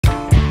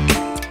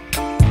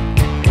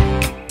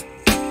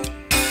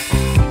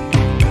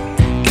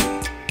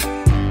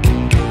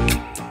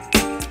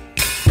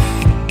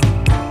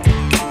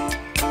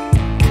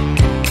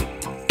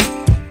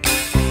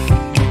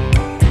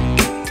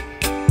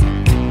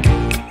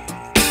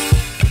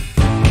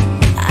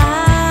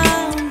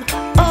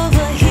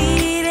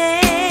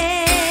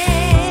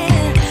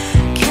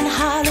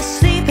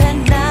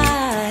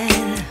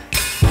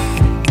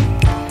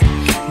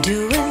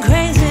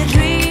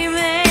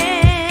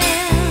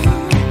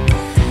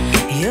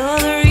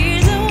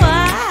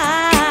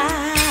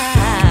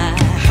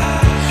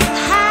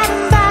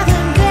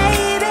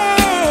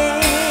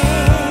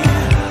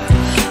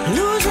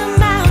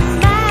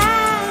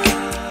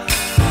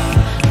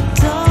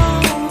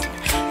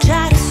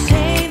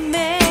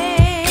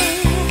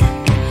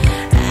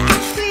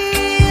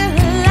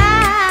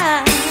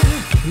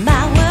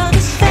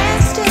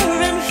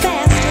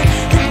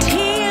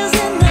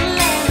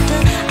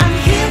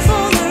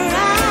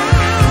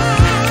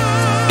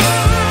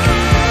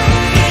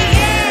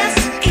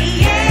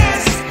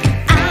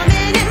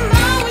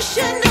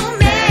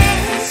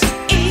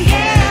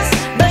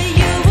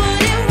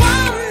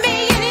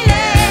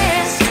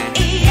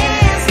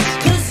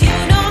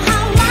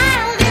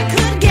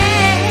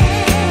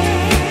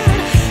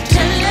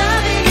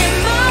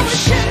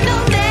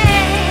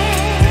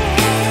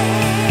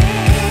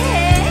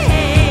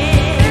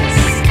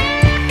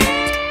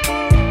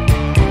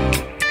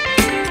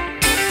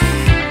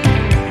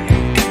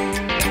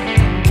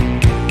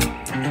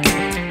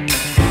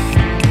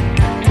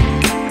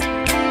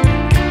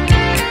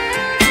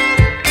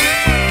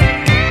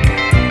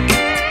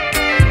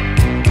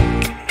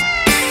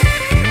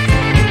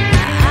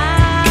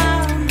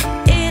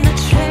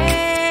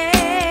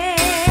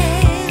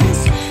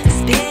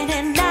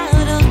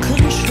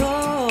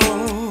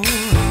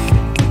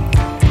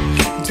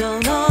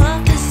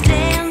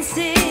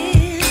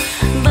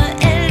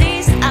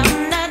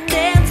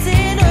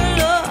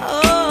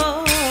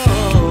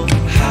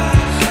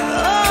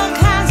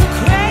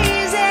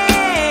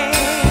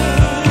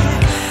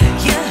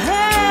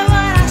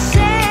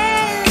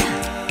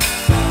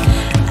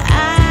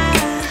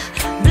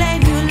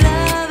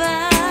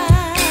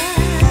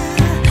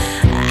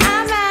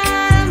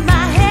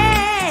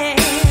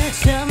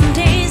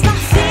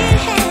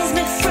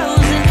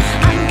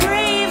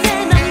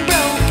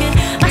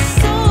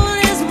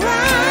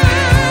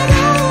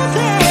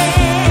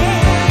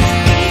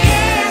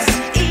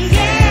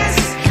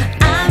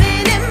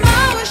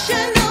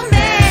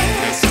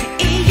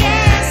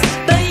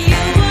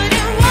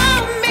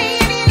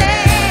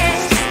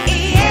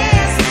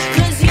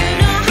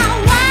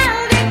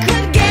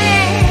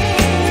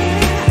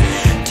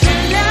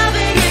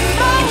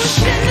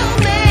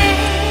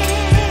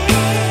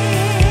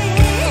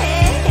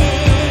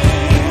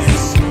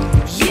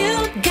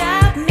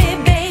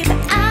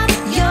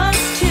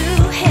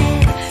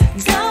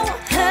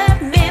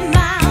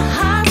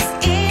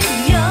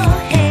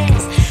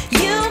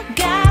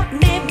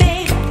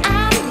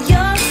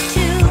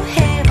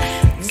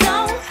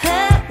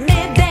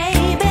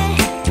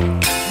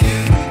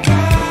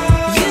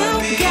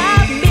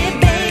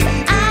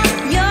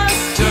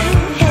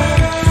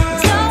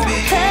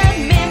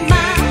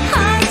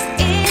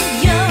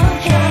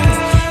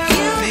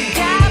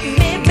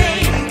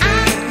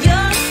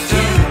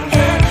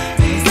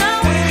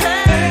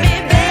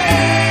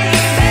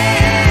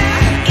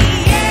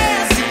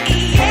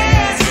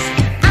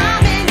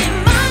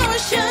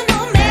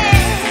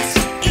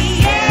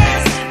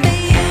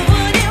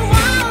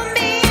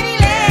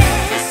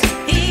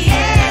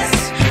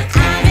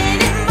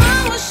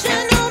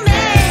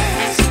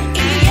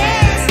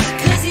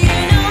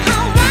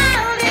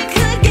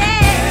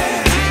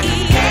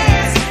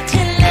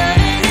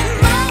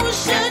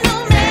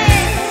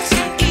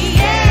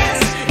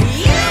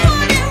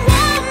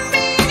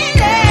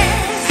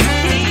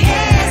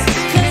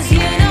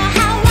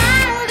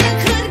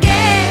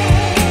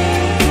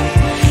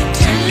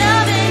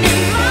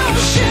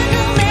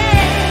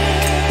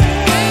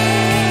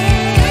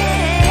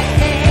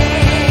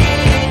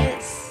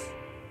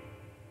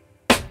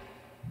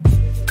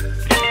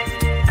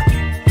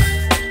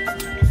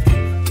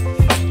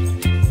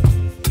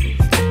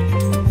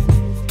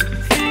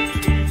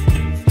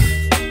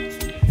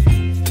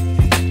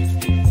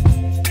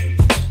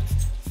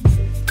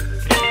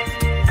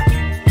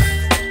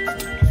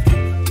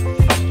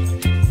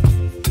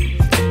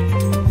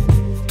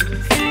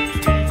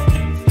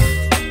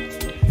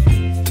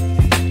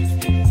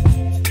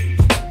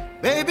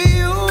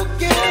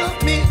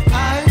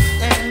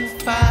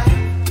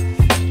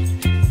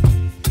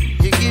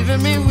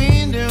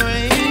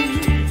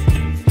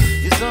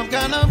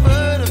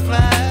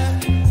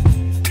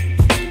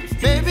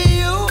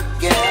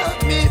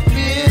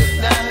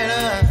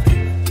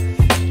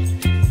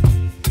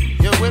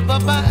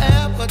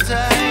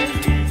appetite.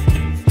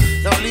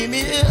 Don't leave me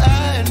here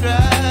high and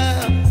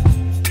dry.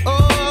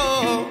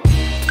 Oh,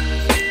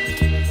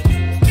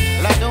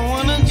 well, I don't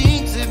wanna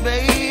jinx it,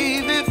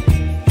 baby,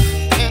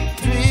 and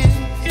twist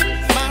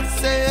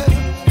myself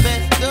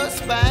at the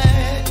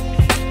spine.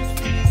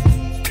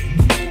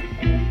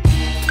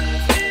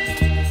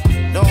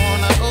 Don't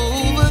wanna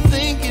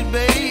overthink it,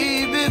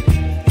 baby.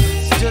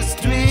 It's just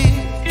twist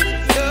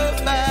your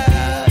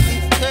body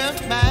and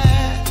mine.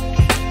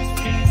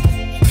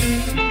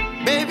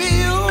 Baby,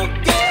 you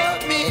give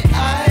me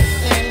ice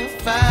and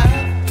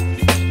fire.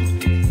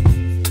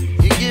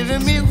 You're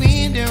giving me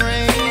wind and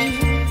rain.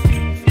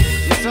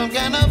 You're some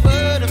kind of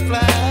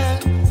butterfly.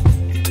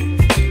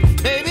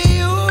 Baby,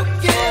 you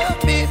give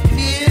me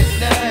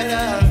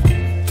midnight.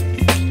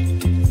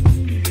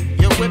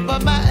 You whip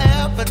up my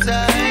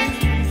appetite.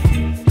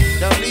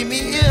 Don't leave me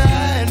here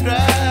high and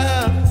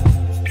dry.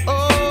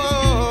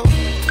 Oh,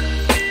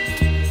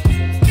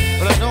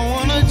 but I don't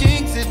wanna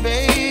jinx it,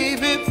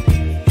 baby.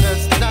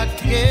 Let's not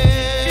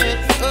get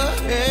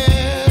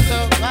ahead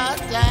of my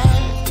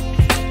time.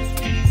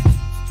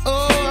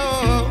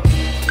 Oh,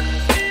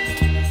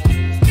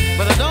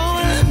 but I don't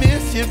wanna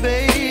miss you,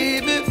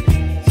 baby.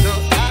 So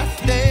I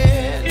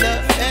stand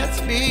up and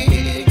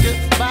speak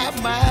just my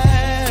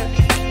mind.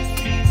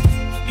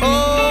 Oh.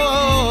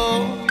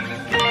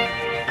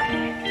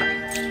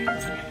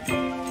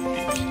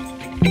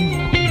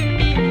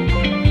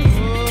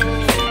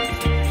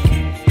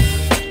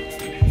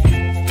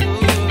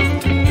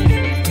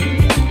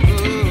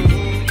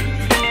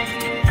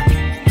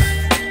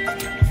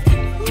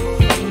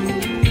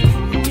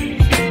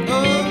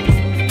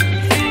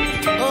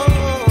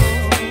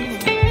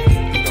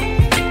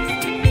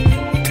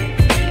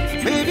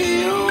 Baby,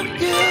 you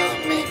give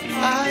me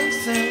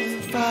ice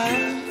and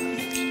fire.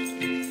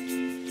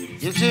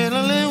 You're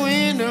chilling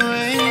wind and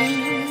rain.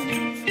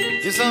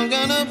 You're some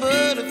kind of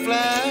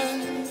butterfly.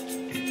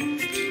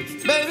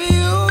 Baby,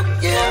 you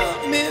give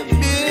me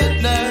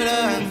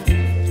midnight.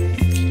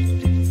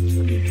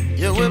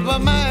 You whip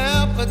up my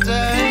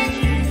appetite.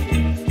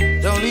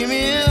 Don't leave me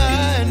here